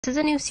This is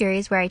a new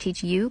series where I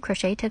teach you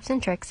crochet tips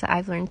and tricks that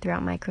I've learned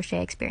throughout my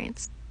crochet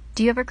experience.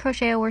 Do you ever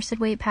crochet a worsted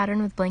weight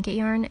pattern with blanket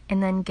yarn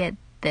and then get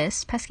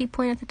this pesky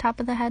point at the top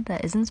of the head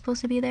that isn't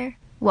supposed to be there?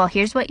 Well,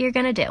 here's what you're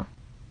gonna do.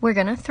 We're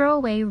gonna throw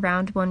away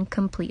round 1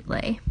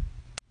 completely.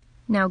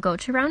 Now go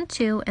to round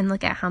 2 and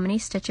look at how many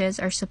stitches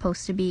are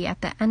supposed to be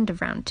at the end of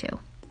round 2.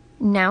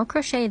 Now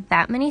crochet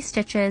that many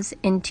stitches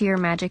into your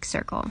magic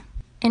circle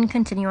and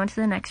continue on to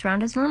the next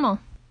round as normal.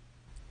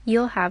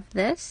 You'll have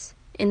this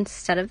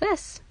instead of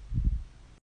this.